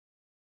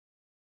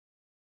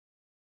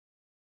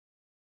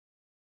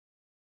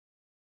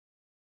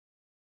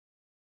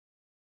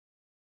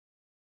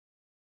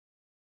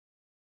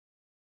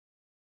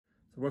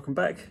So welcome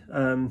back,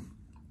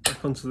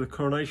 back onto the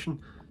Coronation.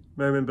 You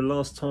may remember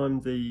last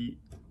time the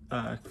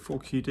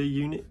 4QD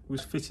unit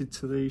was fitted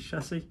to the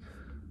chassis.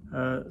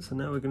 So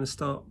now we're going to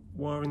start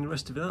wiring the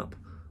rest of it up.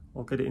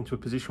 I'll get it into a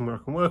position where I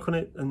can work on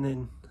it and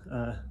then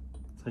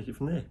take it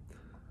from there.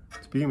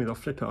 To begin with, I'll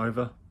flip it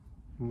over,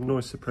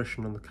 noise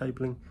suppression on the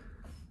cabling,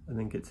 and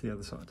then get to the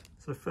other side.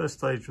 So first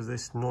stage was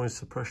this noise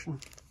suppression,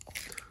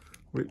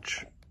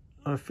 which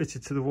I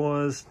fitted to the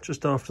wires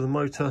just after the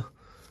motor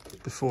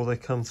before they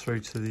come through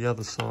to the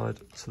other side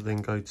to then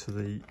go to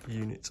the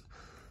unit.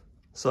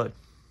 So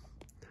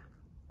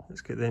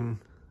let's get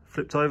them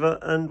flipped over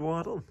and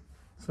wired on.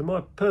 So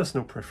my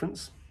personal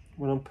preference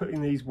when I'm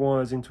putting these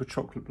wires into a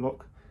chocolate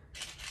block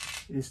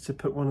is to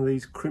put one of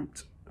these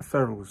crimped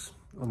ferrules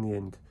on the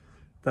end.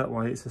 That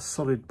way it's a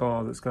solid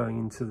bar that's going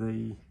into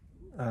the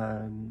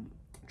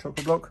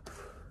chocolate block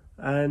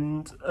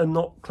and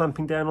not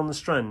clamping down on the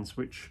strands,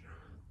 which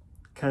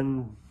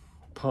can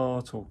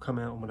part or come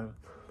out or whatever.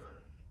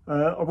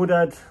 I would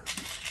add,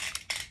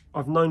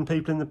 I've known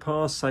people in the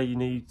past say you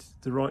need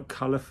the right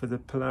colour for the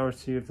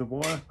polarity of the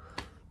wire.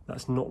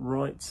 That's not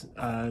right.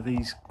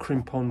 These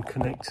crimp-on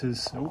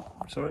connectors,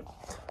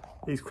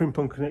 these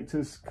crimp-on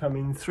connectors come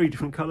in 3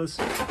 different colours.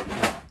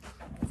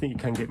 I think you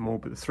can get more,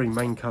 but the 3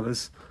 main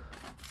colours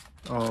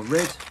are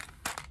red,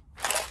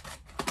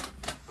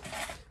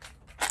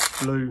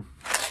 blue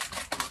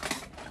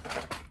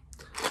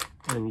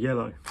and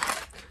yellow.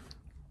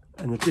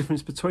 And the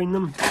difference between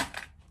them,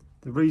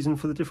 the reason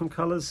for the different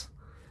colours,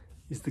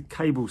 is the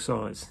cable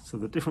size. So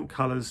the different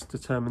colours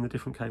determine the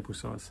different cable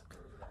size.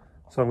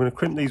 So I'm going to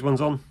crimp these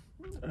ones on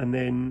and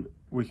then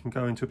we can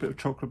go into a bit of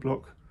chocolate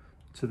block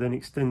to then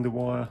extend the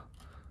wire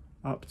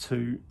up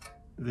to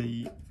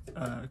the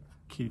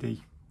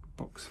QD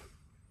box.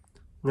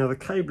 Now the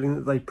cabling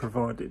that they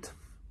provided,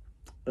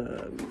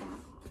 the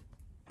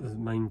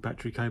main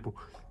battery cable,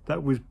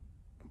 that was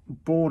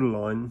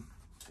borderline,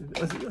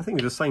 I think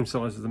it was the same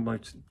size as the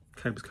motor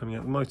cables coming out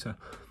of the motor,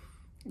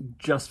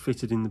 just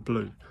fitted in the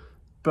blue,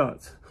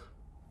 but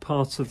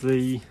part of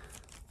the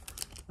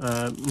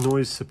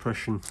noise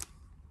suppression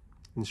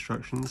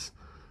instructions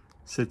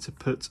said to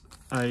put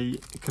a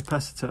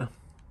capacitor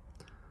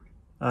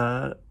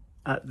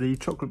at the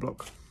chocolate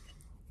block,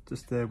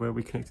 just there where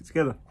we connect it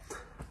together.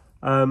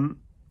 I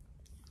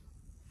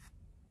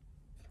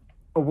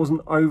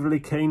wasn't overly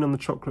keen on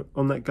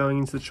that going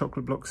into the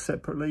chocolate block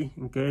separately,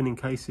 again in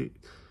case it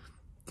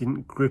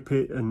didn't grip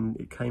it and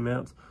it came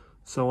out.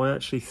 So I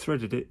actually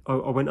threaded it. I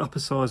went up a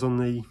size on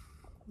the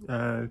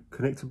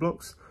connector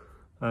blocks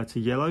to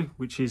yellow,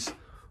 which is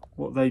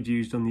what they'd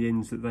used on the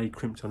ends that they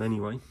crimped on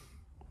anyway.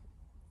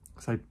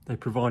 So they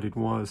provided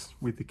wires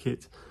with the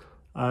kit.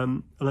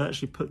 And I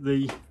actually put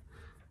the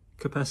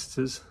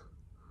capacitors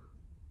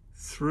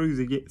through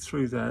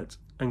that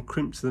and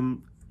crimped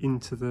them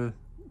into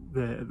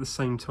there at the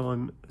same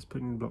time as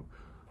putting the block.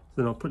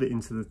 Then I'll put it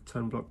into the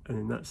turn block and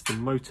then that's the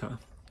motor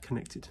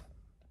connected.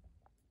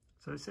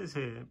 So it says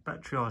here,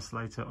 battery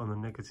isolator on the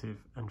negative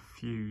and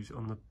fuse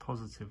on the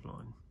positive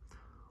line.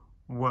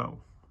 Well,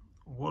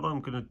 what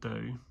I'm going to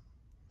do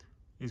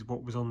is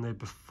what was on there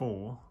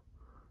before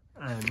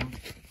and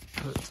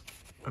put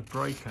a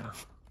breaker.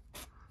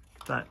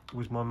 That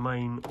was my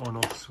main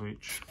on-off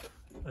switch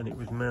and it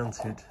was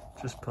mounted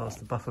just past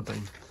the buffer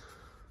beam.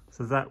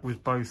 So that was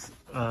both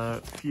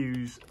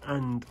fuse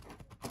and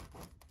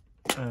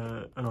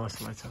an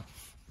isolator.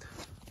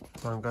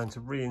 So I'm going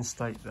to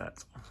reinstate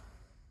that.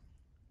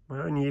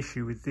 My only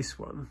issue with this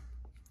one,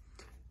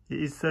 it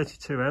is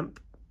 32 amp.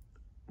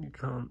 You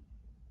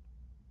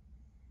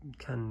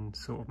can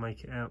sort of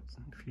make it out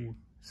if you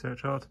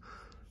search hard,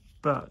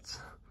 but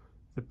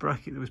the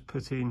bracket that was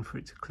put in for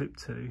it to clip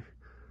to,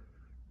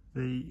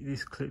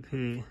 this clip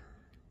here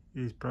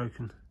is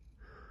broken.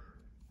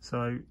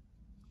 So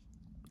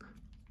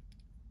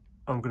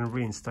I'm going to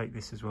reinstate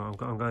this as well.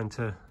 I'm going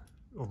to,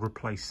 or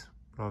replace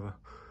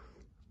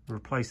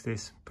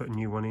this, put a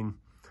new one in.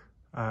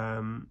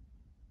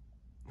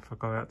 If I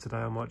go out today,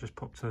 I might just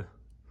pop to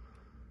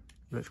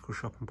electrical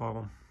shop and buy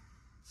one.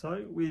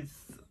 So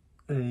with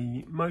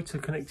the motor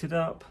connected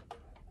up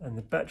and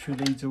the battery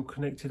leads all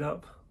connected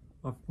up,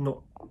 I've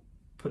not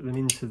put them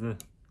into the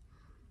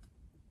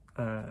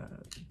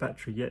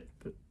battery yet,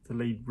 but the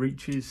lead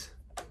reaches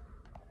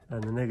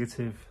and the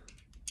negative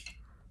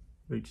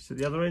reaches at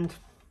the other end.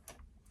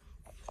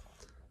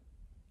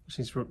 Just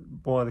need to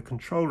wire the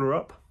controller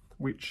up,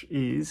 which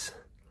is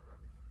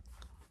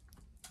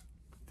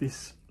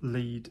this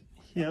lead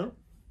here,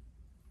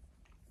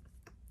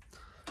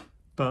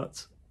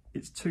 but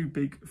it's too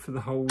big for the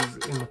holes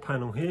in the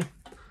panel here,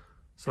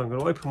 so I'm going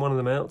to open one of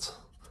them out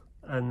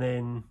and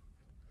then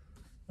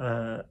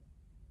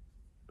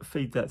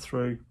feed that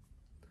through,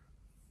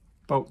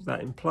 bolt that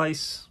in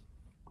place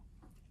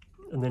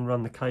and then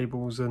run the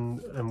cables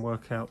and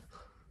work out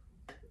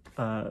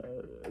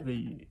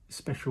the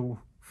special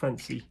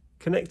fancy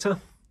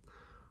connector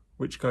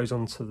which goes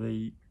onto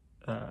the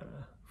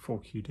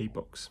 4QD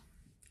box.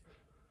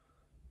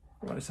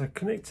 Right, so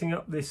connecting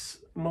up this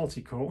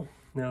multi-core,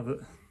 now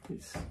that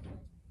it's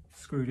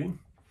screwed in,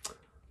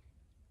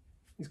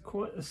 is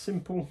quite a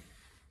simple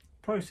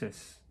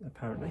process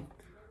apparently.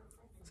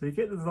 So you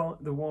get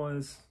the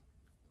wires.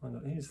 Oh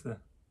no, here's the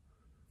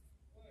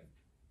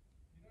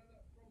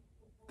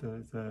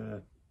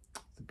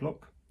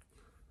block.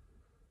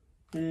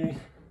 You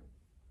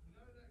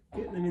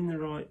get them in the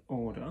right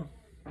order,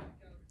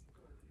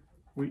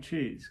 which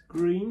is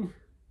green,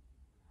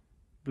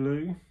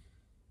 blue,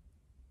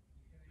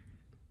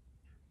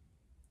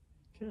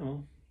 come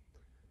on,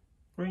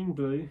 green,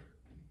 blue,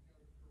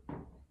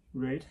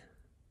 red,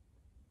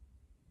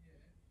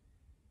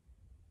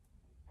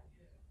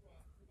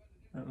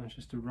 that one's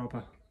just a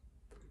rubber,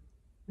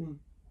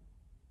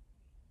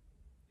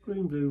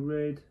 green, blue,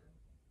 red,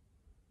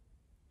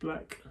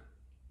 black,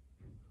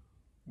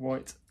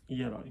 white,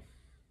 yellow.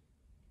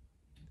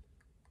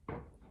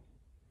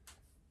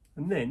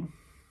 And then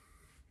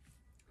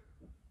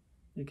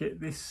you get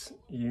this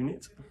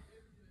unit,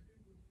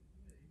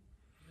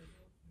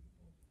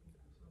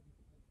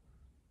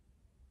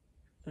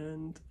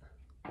 and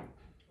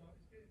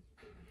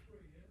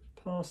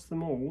pass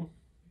them all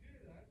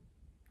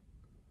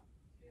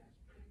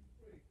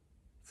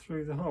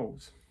through the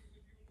holes.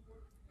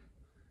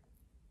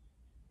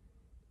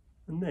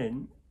 And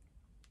then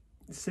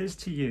it says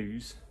to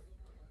use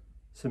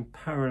some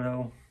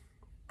parallel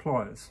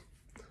pliers.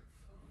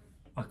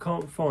 I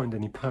can't find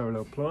any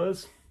parallel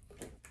pliers,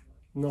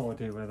 no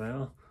idea where they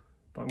are,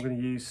 but I'm going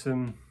to use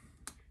some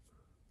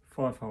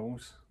 5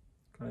 holes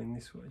going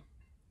this way.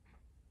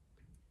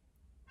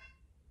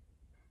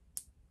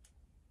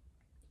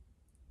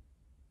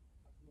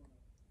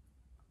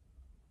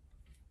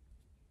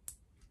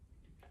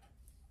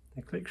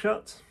 They click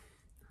shut,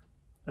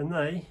 and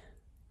they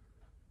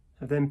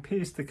have then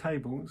pierced the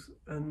cables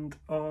and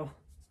are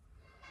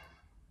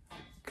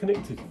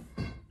connected.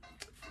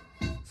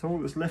 So all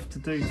that's left to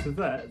do to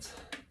that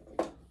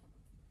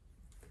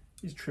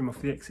is trim off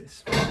the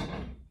excess.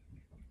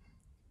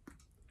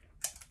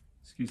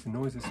 Excuse the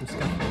noise, there's some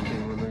scaffolding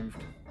being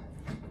removed.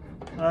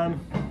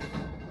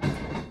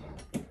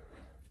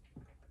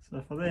 So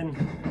if I then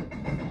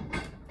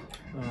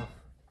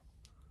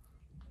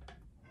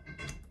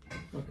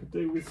I could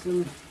do with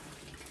some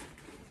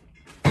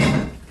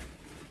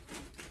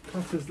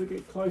cutters that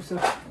get closer.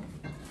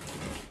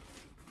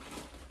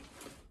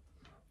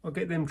 I'll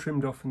get them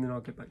trimmed off and then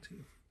I'll get back to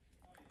you.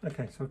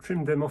 Okay, so I've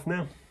trimmed them off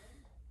now.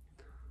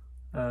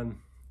 The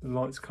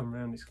light's come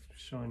round, it's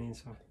shining,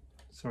 so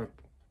sorry,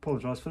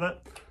 apologise for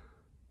that.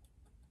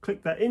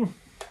 Click that in,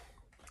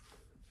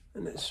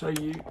 and let's show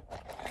you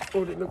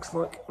what it looks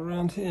like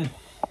around here.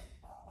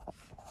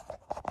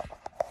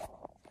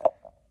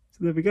 So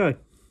there we go.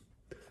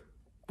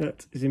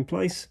 That is in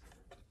place.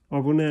 I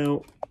will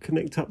now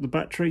connect up the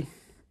battery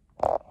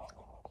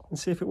and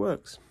see if it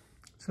works.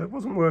 So it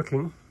wasn't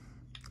working.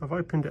 I've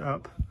opened it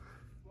up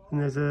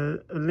and there's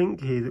a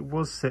link here that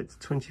was set to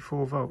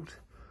 24 volt.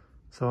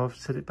 So I've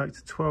set it back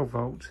to 12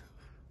 volt.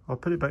 I'll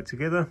put it back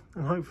together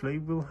and hopefully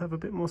we'll have a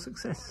bit more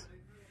success.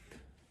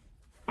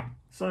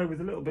 So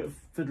with a little bit of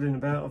fiddling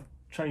about, I've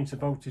changed the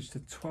voltage to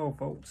 12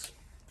 volts.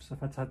 So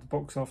I've had to have the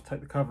box off, take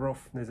the cover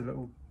off, and there's a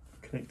little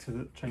connector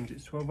that changes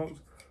it to 12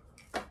 volts.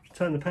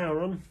 Turn the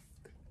power on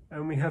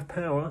and we have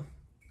power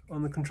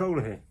on the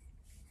controller here.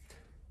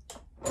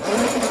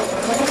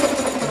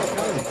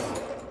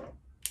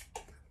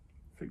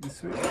 Flick the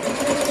switch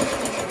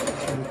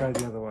and we'll go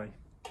the other way.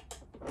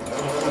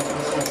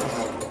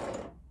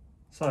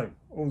 So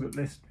all that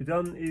left to be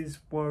done is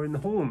wiring the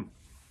horn,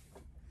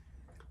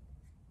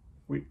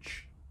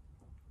 which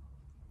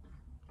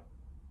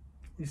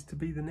is to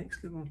be the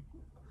next little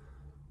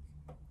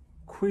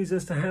quiz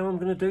as to how I'm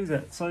going to do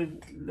that. So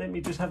let me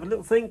just have a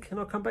little think and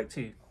I'll come back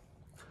to you.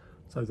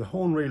 So the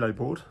horn relay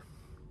board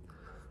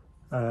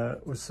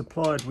was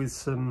supplied with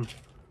some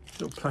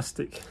little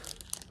plastic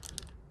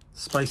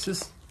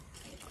spacers.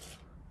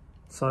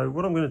 So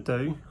what I'm going to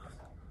do,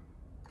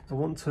 I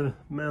want to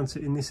mount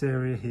it in this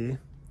area here,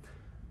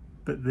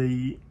 but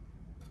the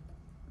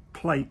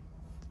plate,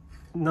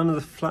 none of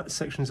the flat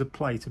sections of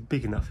plate are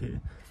big enough here.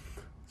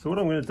 So what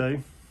I'm going to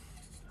do,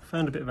 I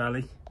found a bit of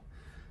alley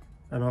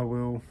and I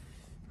will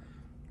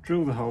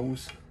drill the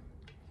holes,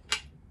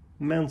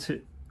 mount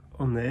it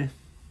on there,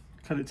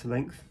 cut it to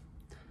length,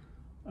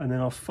 and then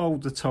I'll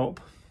fold the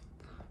top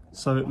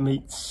so it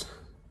meets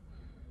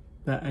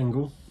that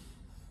angle,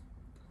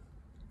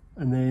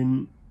 and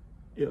then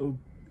it'll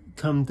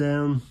come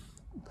down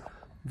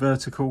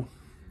vertical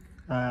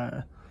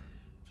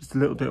just a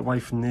little bit away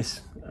from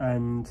this,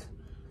 and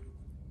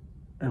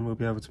we'll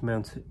be able to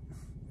mount it.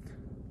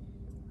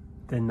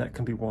 Then that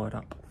can be wired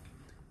up.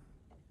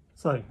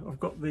 So I've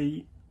got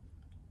the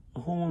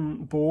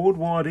horn board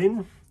wired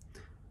in.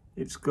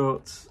 It's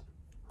got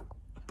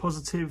a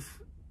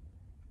positive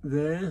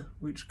there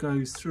which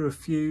goes through a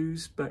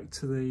fuse back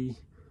to the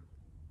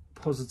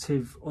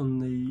positive on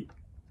the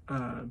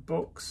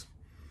box,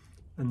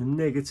 and the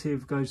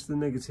negative goes to the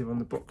negative on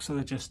the box, so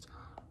they're just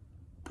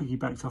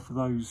piggybacked off of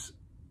those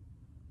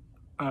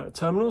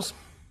terminals,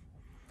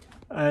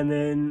 and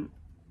then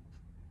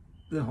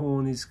the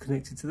horn is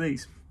connected to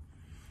these.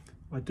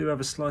 I do have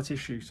a slight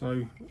issue,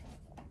 so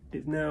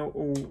it now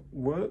all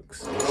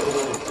works.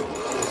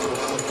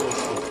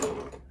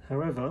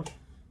 However,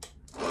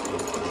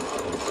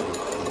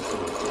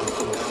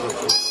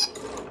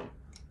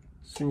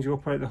 as soon as you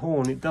operate the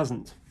horn, it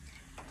doesn't.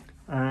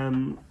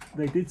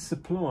 They did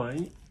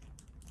supply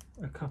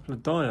a couple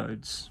of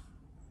diodes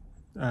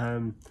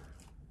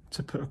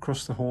to put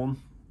across the horn,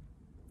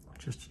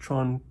 just to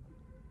try and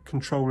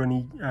control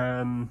any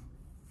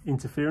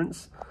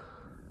interference.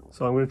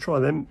 So I'm going to try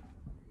them.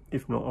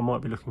 If not, I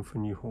might be looking for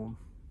a new horn.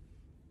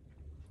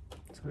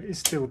 So it is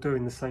still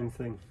doing the same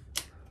thing.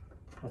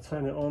 I'll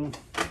turn it on.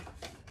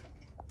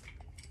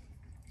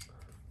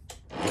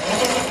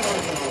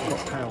 I've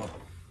got power.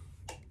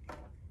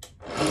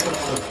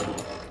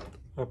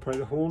 I'll operate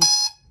the horn.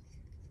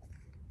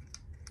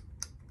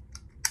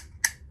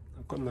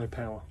 I've got no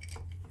power.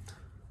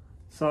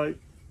 So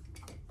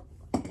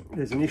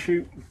there's an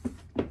issue.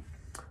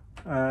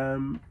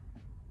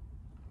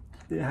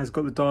 It has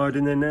got the diode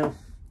in there now,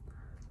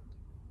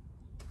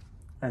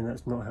 and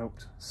that's not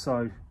helped.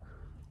 So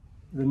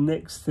the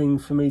next thing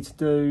for me to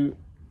do,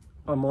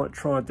 I might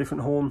try a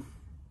different horn.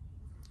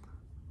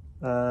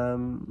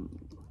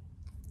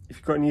 If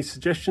you've got any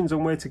suggestions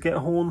on where to get a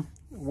horn,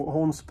 what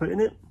horns to put in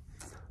it,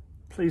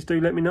 please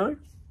do let me know.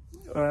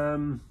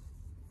 And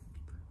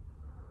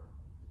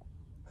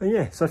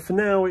yeah, so for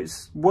now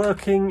it's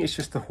working, it's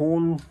just the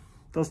horn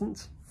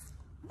doesn't.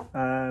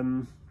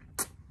 And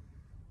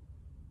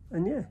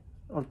yeah,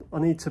 I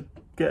need to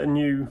get a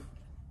new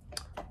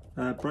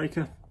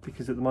breaker,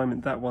 because at the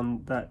moment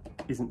that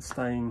isn't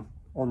staying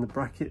on the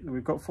bracket that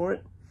we've got for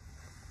it.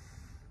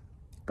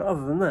 But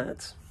other than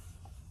that,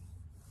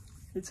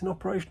 it's an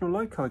operational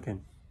loco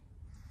again.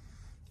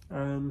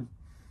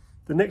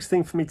 The next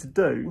thing for me to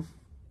do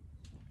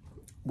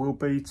will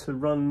be to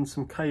run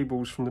some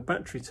cables from the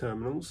battery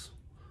terminals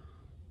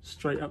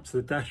straight up to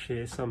the dash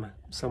here somewhere,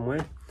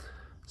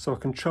 so I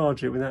can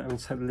charge it without having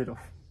to take the lid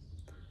off.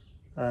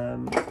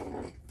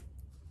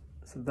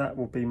 So that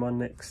will be my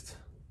next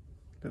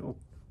little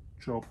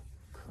job.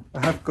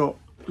 I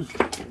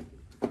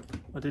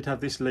did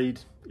have this lead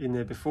in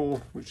there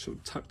before, which sort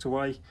of tucked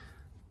away,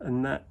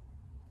 and that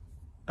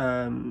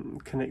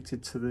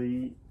connected to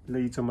the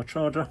leads on my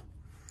charger.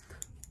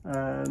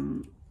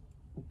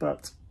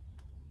 But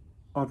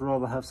I'd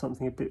rather have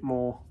something a bit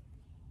more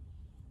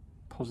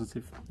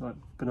positive, like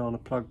banana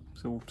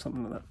plugs or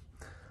something like that.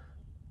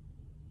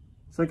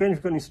 So again, if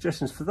you've got any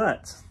suggestions for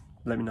that,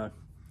 let me know.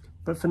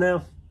 But for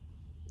now,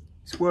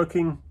 it's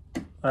working.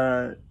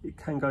 It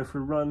can go for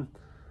a run.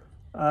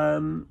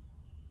 I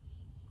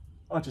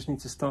just need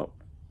to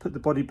put the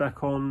body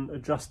back on,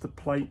 adjust the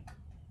plate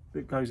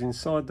that goes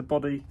inside the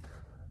body,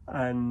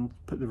 and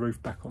put the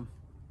roof back on.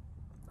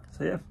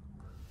 So yeah,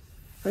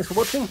 thanks for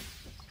watching,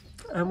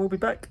 and we'll be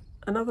back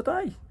another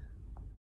day.